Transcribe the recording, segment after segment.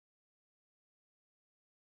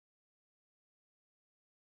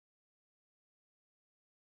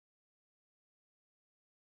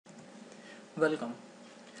Welcome.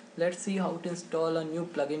 Let's see how to install a new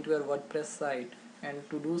plugin to your WordPress site, and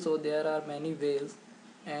to do so there are many ways,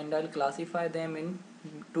 and I'll classify them in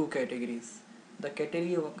two categories. The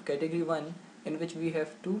category 1, in which we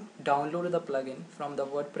have to download the plugin from the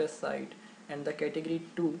WordPress site, and the category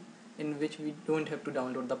 2, in which we don't have to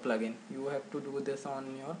download the plugin. You have to do this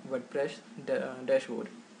on your WordPress dashboard.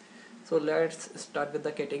 So let's start with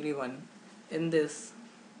the category 1. In this,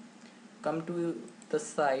 come to the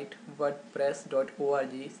site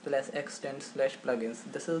wordpress.org/extend/plugins.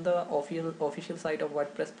 This is the official site of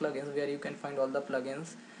WordPress plugins, where you can find all the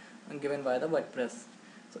plugins given by the WordPress.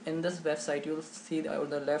 So in this website you'll see on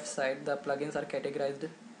the left side the plugins are categorized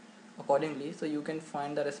accordingly, so you can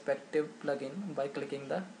find the respective plugin by clicking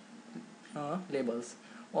the labels,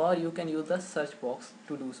 or you can use the search box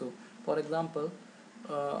to do so. For example,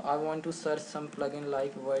 I want to search some plugin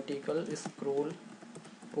like vertical scroll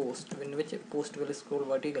post, in which a post will scroll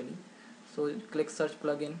vertically. So click search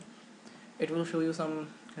plugin. It will show you some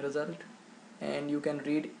result, and you can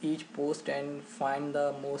read each post and find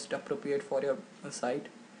the most appropriate for your site.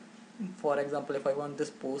 For example, if I want this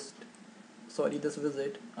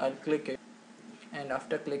visit, I'll click it, and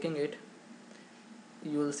after clicking it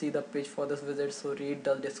you will see the page for this visit. So read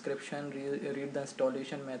the description, read the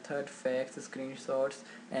installation method, facts, screenshots,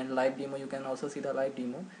 and live demo. You can also see the live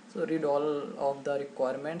demo. So read all of the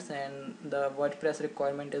requirements, and the WordPress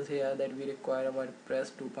requirement is here that we require a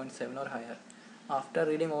WordPress 2.7 or higher. After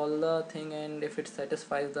reading all the thing, and if it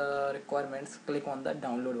satisfies the requirements, click on the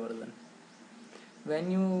download version. When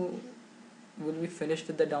you will be finished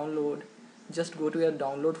with the download, just go to your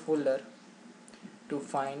download folder to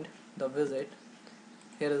find the visit.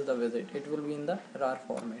 Here is the visit. It will be in the RAR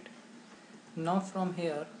format. Now from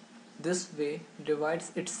here, this way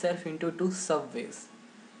divides itself into two subways.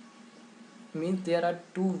 Means there are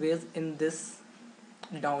two ways in this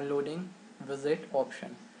downloading visit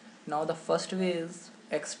option. Now the first way is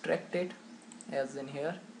extract it, as in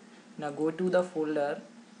here. Now go to the folder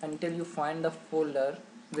until you find the folder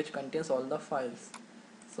which contains all the files.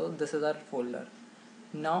 So this is our folder.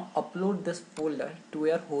 Now upload this folder to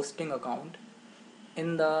your hosting account.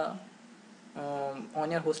 In the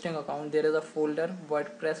on your hosting account there is a folder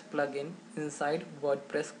WordPress plugin inside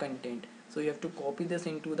WordPress content. So you have to copy this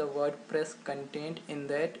into the WordPress content in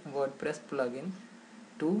that WordPress plugin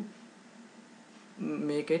to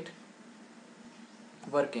make it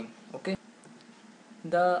working. Okay.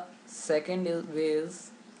 The second way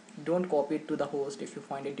is, don't copy it to the host if you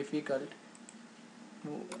find it difficult.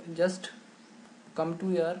 Just come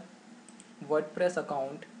to your WordPress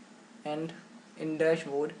account, and in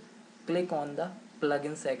dashboard click on the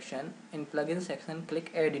plugin section. In plugin section click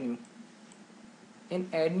add new. In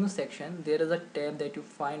add new section there is a tab that you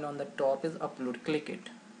find on the top is upload. Click it.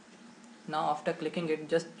 Now after clicking it,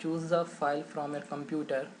 just choose the file from your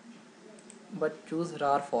computer, but choose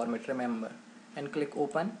RAR format, remember, and click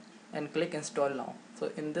open and click install now.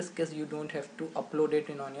 So in this case you don't have to upload it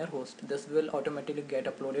on your host. This will automatically get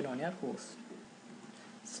uploaded on your host.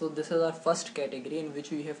 So this is our first category, in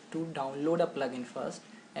which we have to download a plugin first,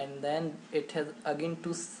 and then it has again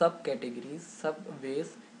two subcategories,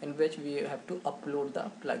 subways, in which we have to upload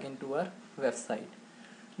the plugin to our website.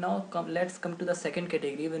 Now let's come to the second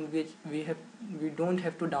category, in which we don't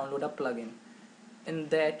have to download a plugin. In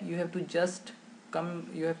that you have to just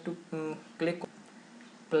click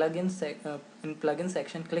plugin in plugin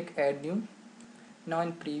section, click add new. Now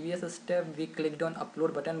in previous step we clicked on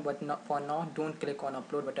upload button, but for now don't click on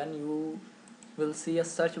upload button. You will see a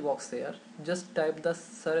search box there. Just type the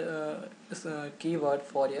keyword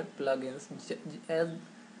for your plugins, as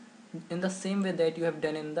in the same way that you have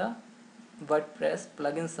done in the WordPress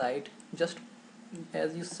plugin site. Just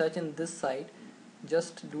as you search in this site,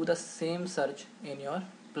 just do the same search in your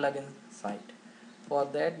plugin site. For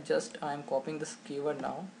that, just I am copying this keyword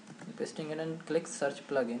now, pasting it, and click search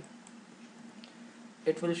plugin.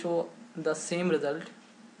 It will show the same result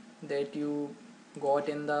that you got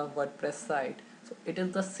in the WordPress site. So it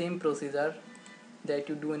is the same procedure that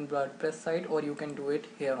you do in WordPress site, or you can do it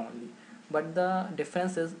here only. But the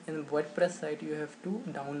difference is, in WordPress site you have to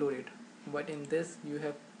download it, but in this you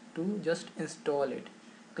have to just install it.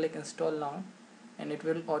 Click install now, and it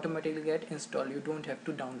will automatically get installed. You don't have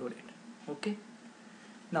to download it. Okay.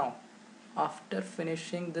 Now after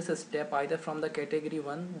finishing this step, either from the category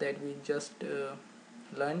 1 that we just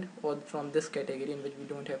learned, or from this category in which we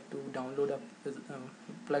don't have to download a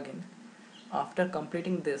plugin, after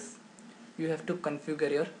completing this you have to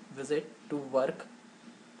configure your visit to work,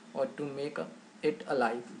 or to make it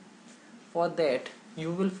alive. For that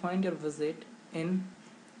you will find your visit in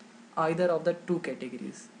either of the two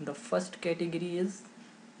categories. The first category is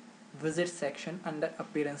visit section under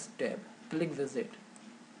appearance tab. Click visit.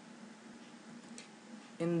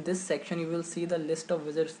 In this section you will see the list of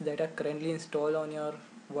widgets that are currently installed on your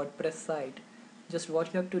WordPress site. Just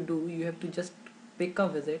what you have to do, you have to just pick a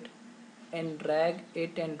widget and drag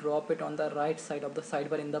it and drop it on the right side of the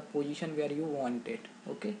sidebar in the position where you want it.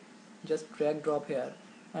 Okay, just drag drop here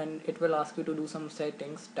and it will ask you to do some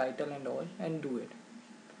settings, title and all, and do it.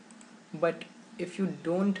 But if you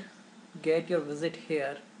don't get your widget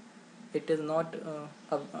here, it is not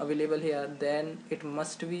available here, then it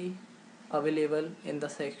must be available in the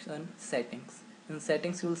section settings. In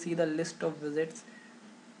settings you will see the list of widgets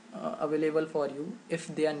available for you if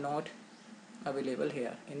they are not available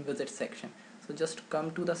here in widget section. So just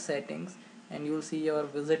come to the settings and you will see your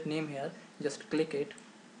widget name here. Just click it.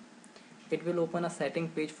 It will open a setting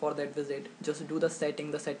page for that widget. Just do the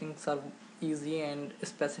setting. The settings are easy and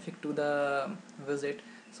specific to the widget,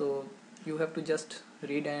 so you have to just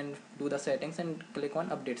read and do the settings and click on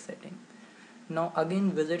update setting. Now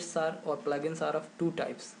again, widgets are or plugins are of two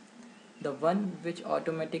types: the one which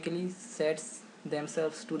automatically sets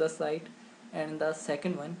themselves to the site, and the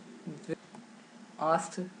second one which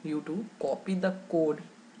asks you to copy the code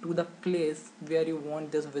to the place where you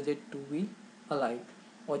want this widget to be alive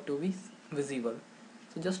or to be visible.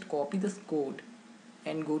 So just copy this code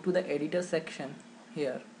and go to the editor section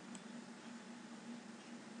here.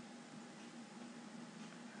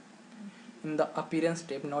 In the appearance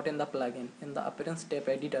tab, not in the plugin, in the appearance tab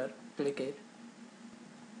editor, click it.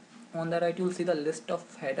 On the right you will see the list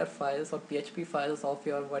of header files or PHP files of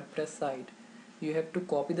your WordPress site. You have to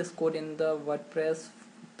copy this code in the WordPress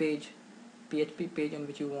page, PHP page in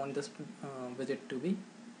which you want this widget to be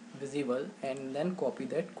visible, and then copy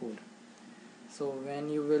that code. So when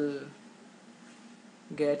you will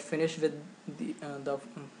get finished with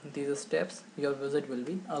these steps, your widget will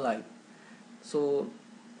be alive. So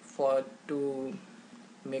to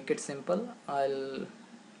make it simple, I'll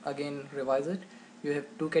again revise it. You have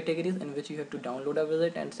two categories in which you have to download a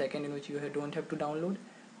widget, and second in which you don't have to download.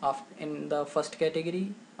 In the first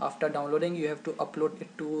category, after downloading, you have to upload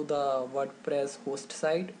it to the WordPress host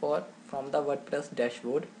site or from the WordPress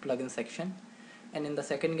dashboard plugin section. And in the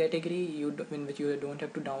second category, in which you don't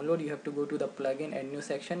have to download, you have to go to the plugin and new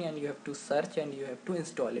section and you have to search and you have to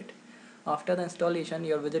install it. After the installation,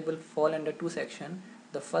 your widget will fall under two sections.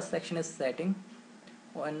 The first section is setting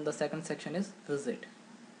and the second section is visit.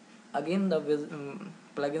 Again, the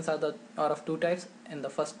plugins are of two types. In the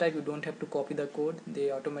first type, you don't have to copy the code,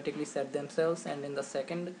 they automatically set themselves, and in the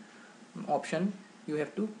second option you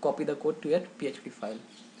have to copy the code to your PHP file.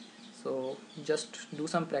 So just do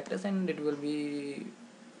some practice and it will be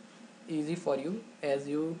easy for you as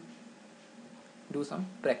you do some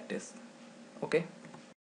practice. Okay.